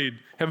go and he'd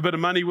have a bit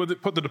of money with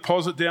it, put the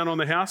deposit down on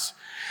the house,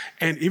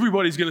 and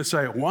everybody's going to say,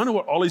 I wonder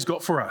what Ollie's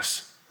got for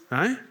us.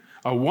 I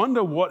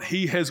wonder what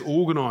he has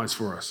organised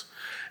for us.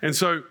 And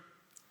so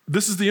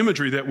this is the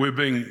imagery that we're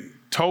being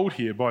told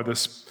here by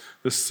this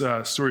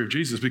story of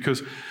Jesus,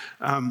 because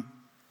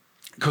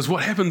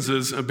what happens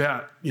is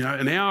about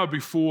an hour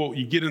before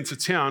you get into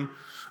town,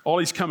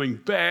 Ollie's coming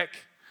back,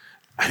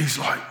 and he's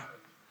like,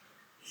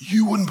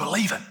 you wouldn't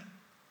believe it.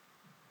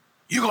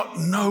 You got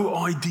no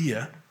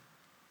idea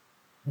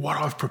what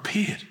I've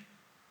prepared.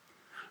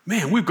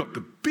 Man, we've got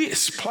the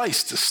best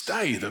place to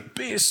stay, the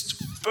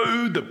best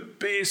food, the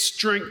best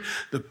drink,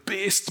 the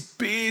best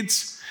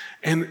beds.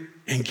 And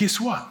guess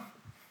what?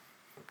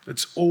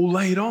 It's all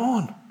laid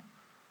on.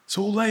 It's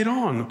all laid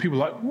on. And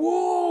people are like,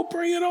 whoa,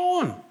 bring it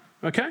on.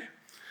 Okay?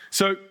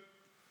 So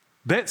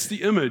that's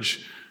the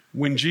image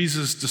when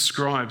Jesus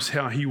describes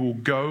how he will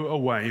go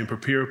away and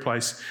prepare a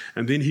place,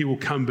 and then he will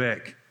come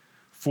back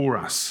for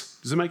us.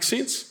 Does it make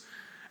sense?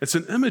 It's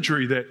an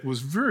imagery that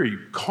was very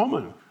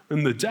common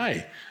in the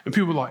day. And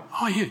people were like,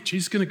 oh yeah,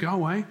 Jesus is going to go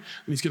away and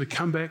he's going to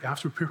come back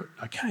after a period.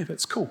 Okay,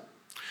 that's cool.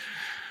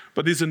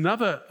 But there's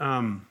another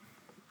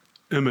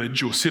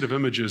image or set of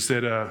images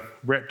that are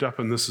wrapped up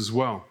in this as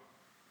well.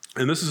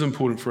 And this is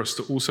important for us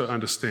to also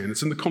understand.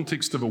 It's in the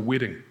context of a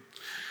wedding.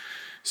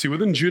 See,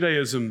 within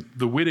Judaism,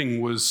 the wedding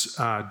was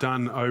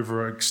done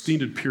over an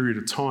extended period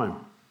of time.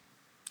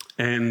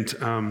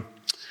 And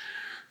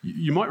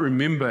you might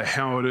remember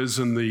how it is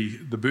in the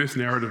birth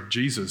narrative of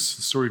Jesus,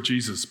 the story of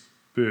Jesus'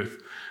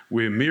 birth,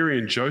 where Mary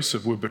and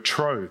Joseph were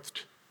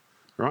betrothed,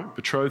 right?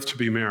 Betrothed to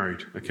be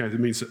married. Okay, that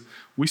means that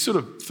we sort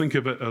of think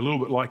of it a little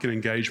bit like an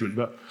engagement,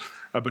 but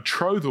a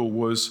betrothal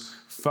was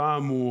far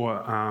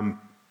more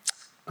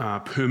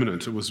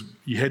permanent.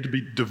 You had to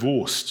be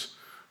divorced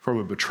from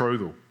a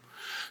betrothal.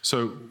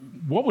 So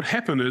what would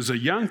happen is a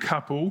young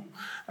couple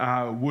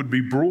would be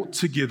brought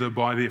together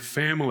by their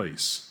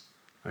families.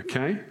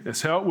 Okay,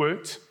 that's how it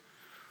worked.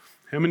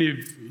 How many of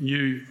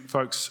you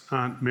folks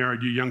aren't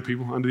married, you young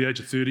people under the age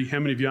of 30? How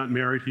many of you aren't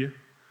married here?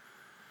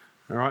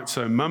 All right,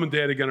 so mum and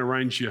dad are going to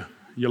arrange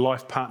your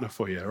life partner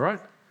for you, all right?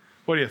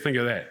 What do you think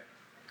of that?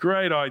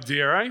 Great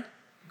idea, eh?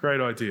 Great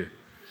idea.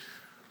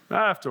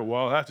 After a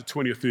while, after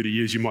 20 or 30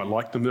 years, you might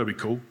like them. That'll be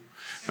cool,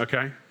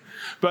 okay?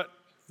 But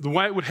the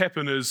way it would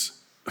happen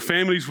is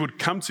families would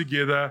come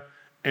together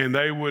and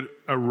they would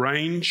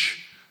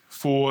arrange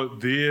for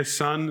their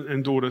son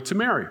and daughter to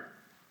marry.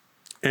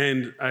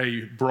 And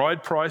a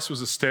bride price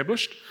was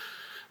established.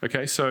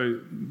 Okay,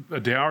 so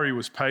a dowry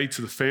was paid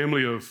to the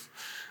family of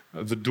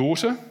the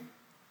daughter,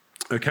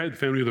 okay, the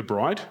family of the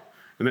bride,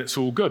 and that's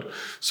all good.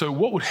 So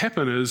what would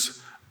happen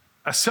is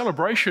a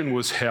celebration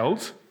was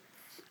held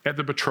at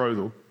the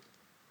betrothal,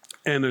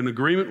 and an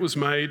agreement was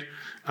made.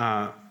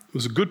 It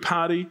was a good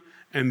party,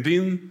 and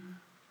then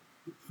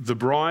the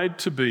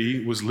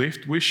bride-to-be was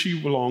left where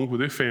she belonged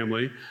with her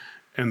family,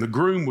 and the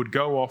groom would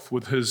go off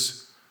with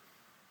his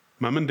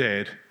mum and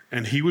dad,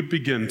 and he would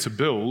begin to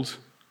build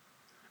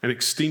an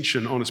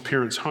extension on his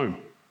parents' home.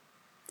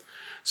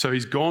 So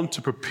he's gone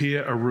to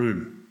prepare a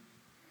room,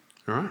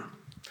 all right?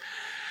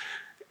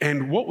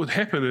 And what would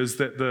happen is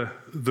that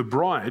the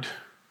bride,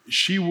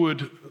 she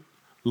would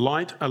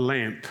light a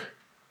lamp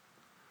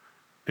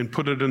and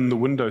put it in the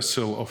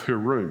windowsill of her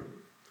room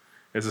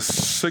as a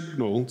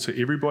signal to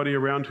everybody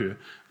around her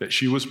that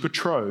she was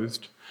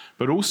betrothed,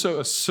 but also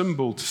a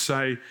symbol to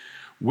say,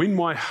 when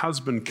my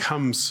husband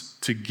comes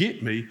to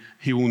get me,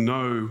 he will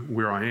know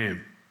where I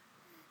am.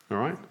 All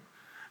right?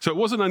 So it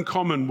wasn't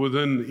uncommon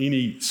within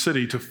any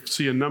city to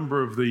see a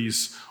number of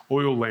these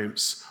oil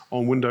lamps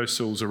on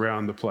windowsills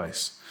around the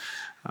place.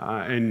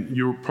 And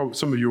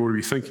some of you will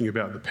be thinking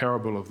about the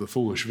parable of the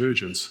foolish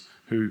virgins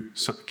who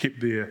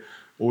kept their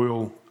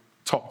oil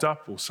topped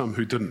up, or some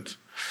who didn't.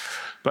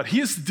 But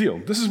here's the deal.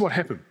 This is what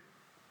happened.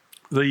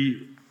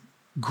 The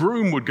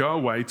groom would go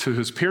away to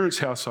his parents'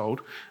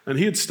 household and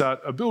he'd start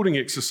a building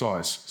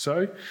exercise.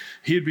 So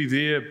he'd be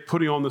there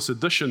putting on this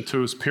addition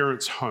to his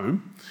parents'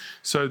 home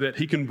so that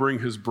he can bring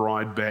his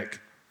bride back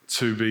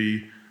to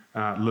be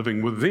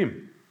living with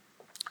them.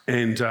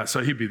 And so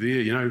he'd be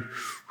there,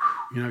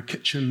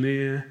 kitchen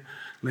there,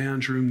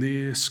 lounge room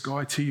there,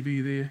 Sky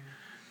TV there,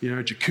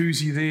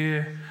 jacuzzi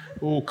there,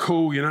 all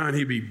cool, and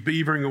he'd be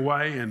beavering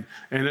away. And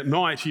at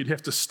night, he'd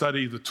have to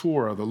study the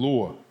Torah, the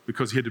law,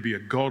 because he had to be a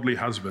godly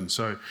husband.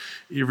 So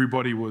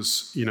everybody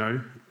was,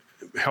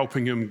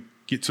 helping him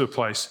get to a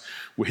place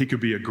where he could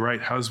be a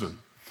great husband.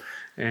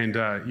 And,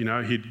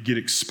 he'd get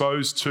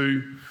exposed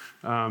to,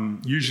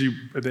 usually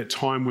at that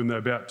time when they're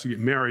about to get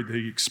married,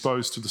 they'd get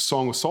exposed to the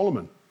Song of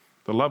Solomon,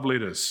 the love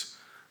letters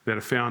that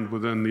are found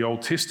within the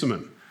Old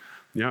Testament.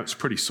 It's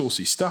pretty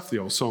saucy stuff, the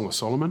old Song of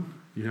Solomon,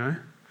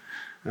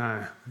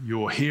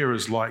 your hair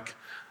is like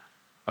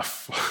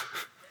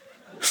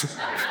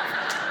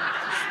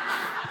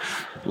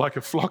like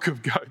a flock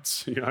of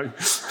goats,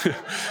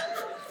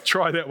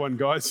 Try that one,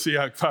 guys, see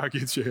how far it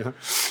gets you.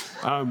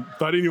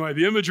 But anyway,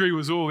 the imagery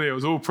was all there. It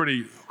was all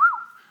pretty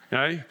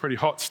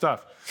hot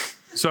stuff.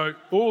 So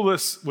all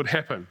this would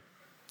happen.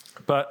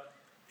 But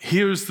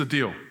here's the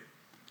deal.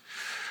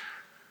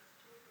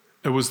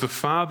 It was the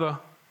father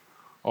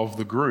of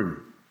the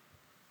groom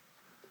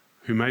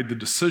who made the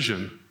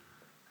decision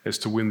as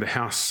to when the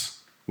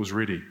house was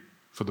ready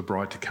for the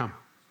bride to come.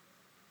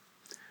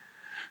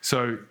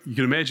 So you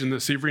can imagine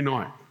this every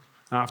night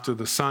after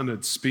the son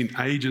had spent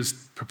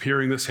ages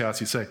preparing this house.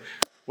 He'd say,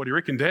 "What do you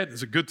reckon, Dad?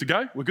 Is it good to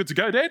go? We're good to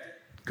go, Dad?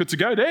 Good to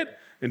go, Dad?"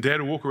 And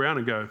Dad would walk around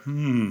and go,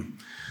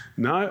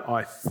 "No,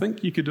 I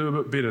think you could do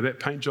a bit better. That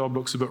paint job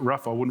looks a bit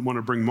rough. I wouldn't want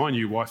to bring my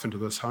new wife into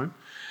this home."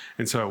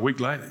 And so a week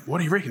later, "What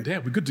do you reckon,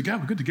 Dad? We're good to go.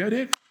 We're good to go,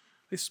 Dad.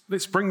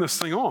 Let's bring this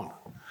thing on."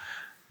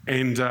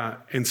 And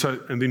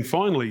then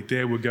finally,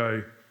 Dad would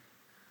go,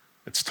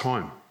 "It's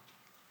time.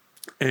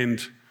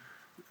 And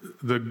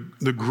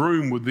the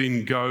groom would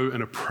then go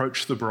and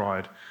approach the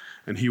bride,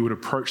 and he would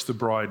approach the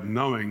bride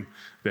knowing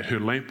that her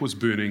lamp was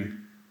burning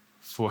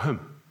for him.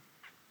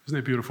 Isn't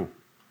that beautiful?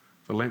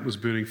 The lamp was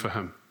burning for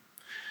him.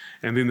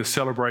 And then the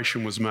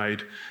celebration was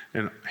made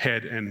and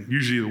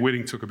usually the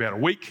wedding took about a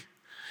week.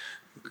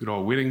 Good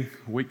old wedding,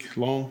 a week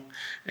long.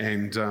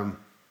 And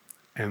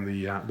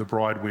the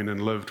bride went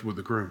and lived with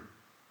the groom.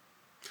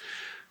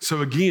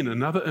 So again,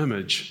 another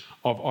image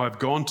of I've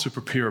gone to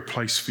prepare a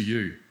place for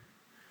you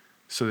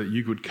so that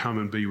you could come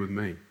and be with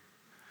me.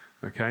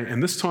 Okay?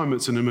 And this time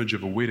it's an image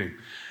of a wedding.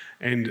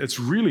 And it's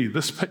really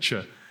this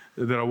picture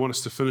that I want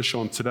us to finish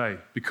on today,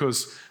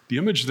 because the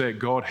image that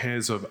God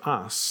has of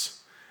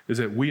us is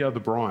that we are the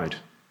bride.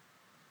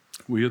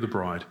 We are the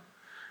bride.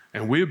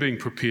 And we're being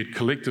prepared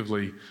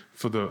collectively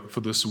for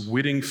this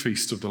wedding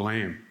feast of the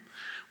Lamb,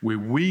 where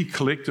we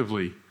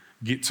collectively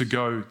get to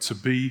go to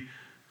be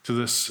to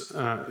this,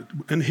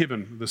 in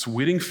heaven, this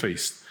wedding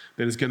feast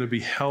that is going to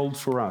be held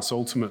for us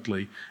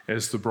ultimately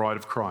as the bride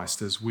of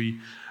Christ, as we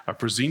are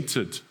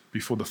presented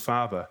before the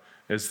Father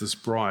as this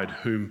bride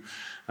whom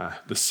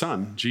the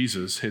Son,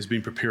 Jesus, has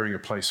been preparing a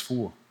place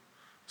for.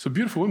 It's a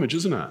beautiful image,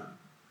 isn't it?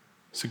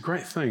 It's a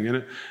great thing.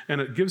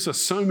 And it gives us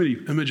so many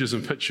images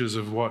and pictures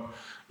of what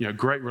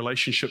great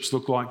relationships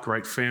look like,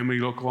 great family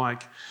look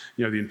like,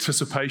 the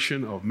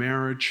anticipation of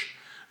marriage,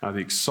 the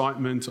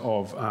excitement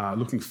of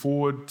looking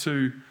forward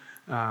to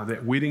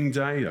that wedding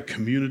day, a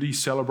community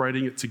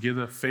celebrating it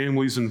together,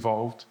 families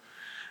involved.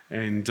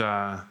 And,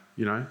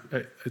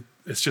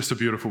 it's just a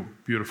beautiful,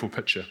 beautiful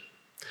picture.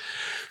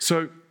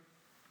 So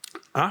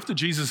after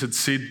Jesus had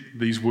said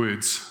these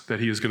words that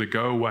he is going to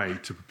go away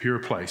to prepare a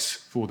place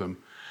for them,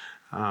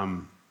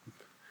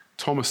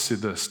 Thomas said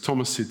this.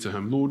 Thomas said to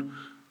him, "Lord,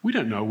 we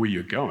don't know where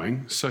you're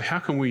going, so how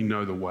can we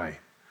know the way?"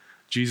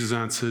 Jesus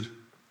answered,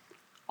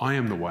 "I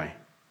am the way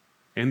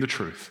and the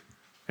truth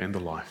and the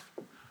life.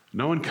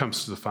 No one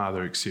comes to the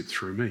Father except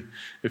through me.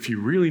 If you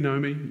really know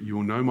me, you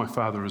will know my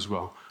Father as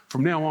well.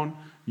 From now on,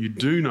 you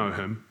do know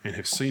him and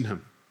have seen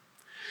him."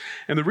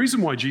 And the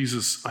reason why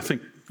Jesus, I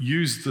think,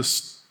 used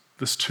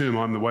this term,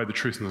 "I'm the way, the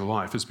truth, and the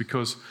life," is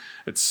because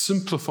it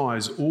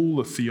simplifies all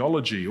the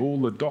theology, all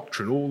the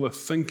doctrine, all the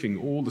thinking,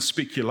 all the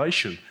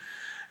speculation,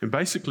 and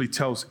basically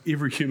tells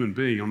every human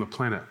being on the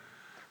planet,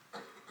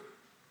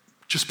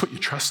 just put your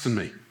trust in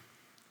me.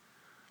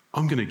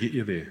 I'm going to get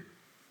you there.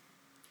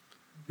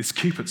 Let's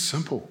keep it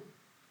simple.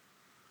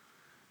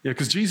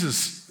 Because Jesus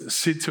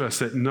said to us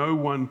that no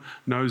one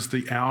knows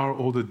the hour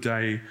or the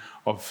day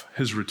of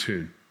his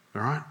return,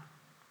 all right?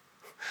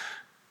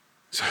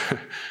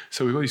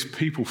 So we've got these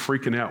people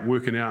freaking out,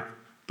 working out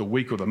the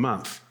week or the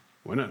month.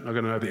 We're not going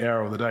to know the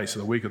hour or the day, so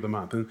the week or the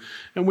month.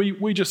 And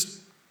we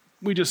just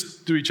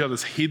do each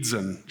other's heads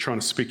in trying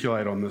to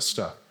speculate on this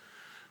stuff.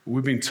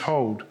 We've been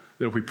told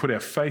that if we put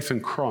our faith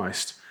in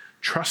Christ,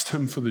 trust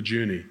him for the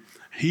journey,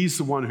 he's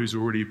the one who's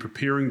already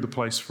preparing the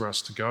place for us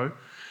to go.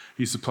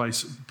 He's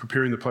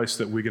preparing the place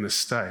that we're going to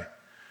stay.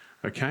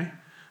 Okay?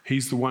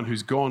 He's the one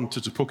who's gone to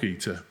Te Puke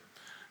to,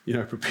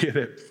 prepare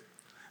that.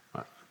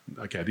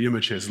 Okay, the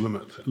image has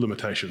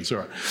limitations,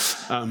 all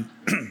right.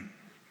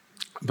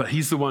 But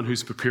he's the one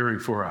who's preparing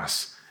for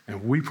us.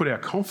 And we put our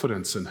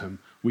confidence in him.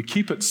 We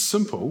keep it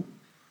simple,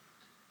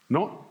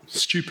 not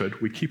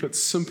stupid. We keep it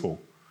simple.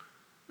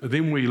 And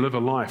then we live a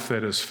life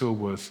that is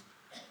filled with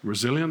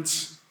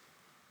resilience,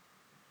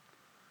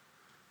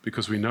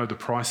 because we know the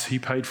price he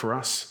paid for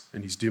us,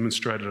 and he's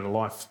demonstrated a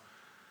life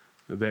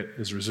that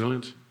is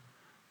resilient.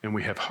 And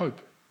we have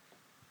hope,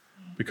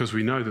 because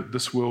we know that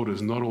this world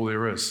is not all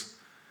there is.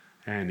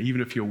 And even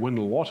if you win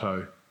the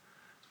lotto,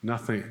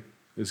 nothing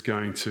is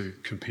going to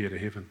compare to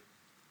heaven.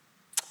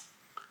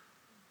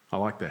 I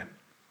like that.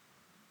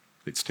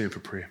 Let's stand for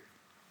prayer.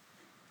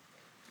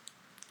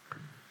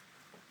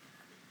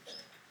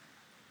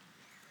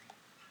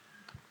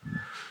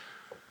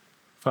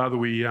 Father,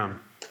 we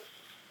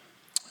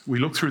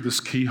look through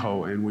this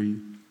keyhole and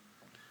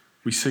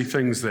we see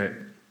things that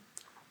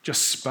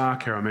just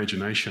spark our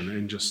imagination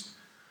and just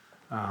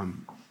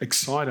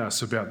excite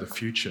us about the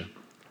future.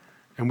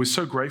 And we're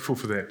so grateful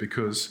for that,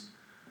 because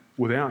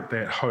without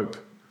that hope,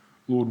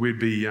 Lord, we'd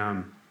be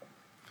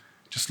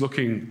just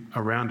looking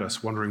around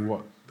us, wondering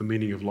what the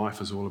meaning of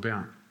life is all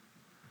about.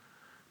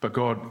 But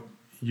God,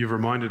 you've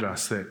reminded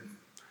us that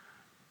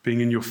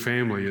being in your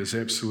family is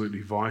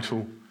absolutely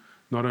vital,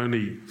 not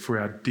only for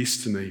our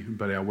destiny,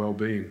 but our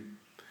well-being.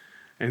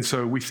 And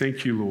so we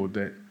thank you, Lord,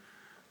 that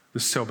the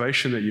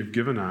salvation that you've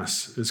given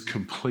us is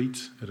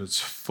complete, it is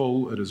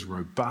full, it is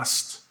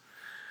robust.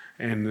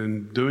 And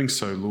in doing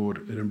so,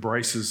 Lord, it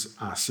embraces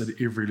us at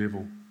every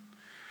level.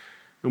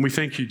 And we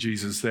thank you,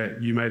 Jesus,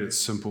 that you made it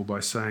simple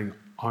by saying,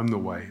 I'm the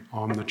way,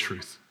 I'm the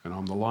truth, and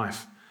I'm the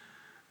life.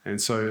 And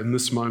so in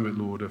this moment,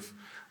 Lord, if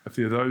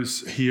there are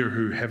those here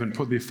who haven't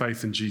put their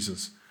faith in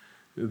Jesus,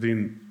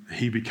 then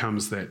he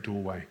becomes that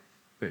doorway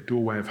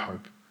of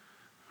hope,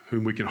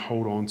 whom we can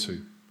hold on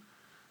to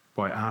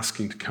by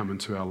asking to come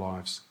into our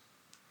lives.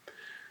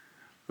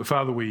 But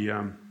Father, we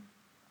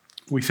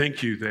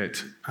thank you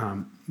that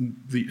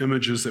the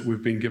images that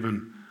we've been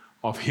given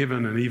of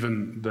heaven and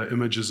even the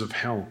images of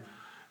hell.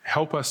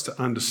 Help us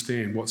to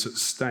understand what's at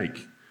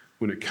stake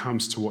when it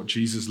comes to what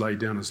Jesus laid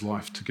down his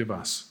life to give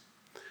us,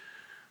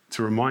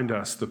 to remind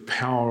us the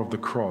power of the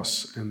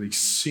cross and the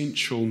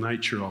essential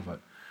nature of it,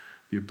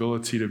 the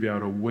ability to be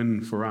able to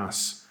win for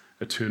us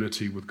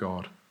eternity with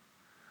God.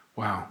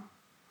 Wow,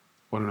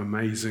 what an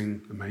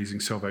amazing, amazing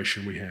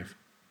salvation we have.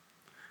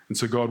 And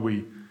so God,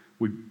 we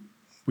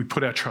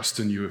put our trust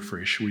in you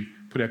afresh. We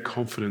put our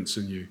confidence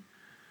in you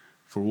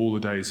for all the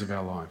days of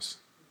our lives.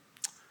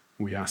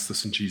 We ask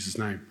this in Jesus'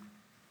 name.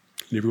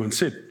 And everyone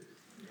said,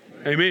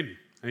 Amen.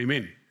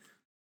 Amen.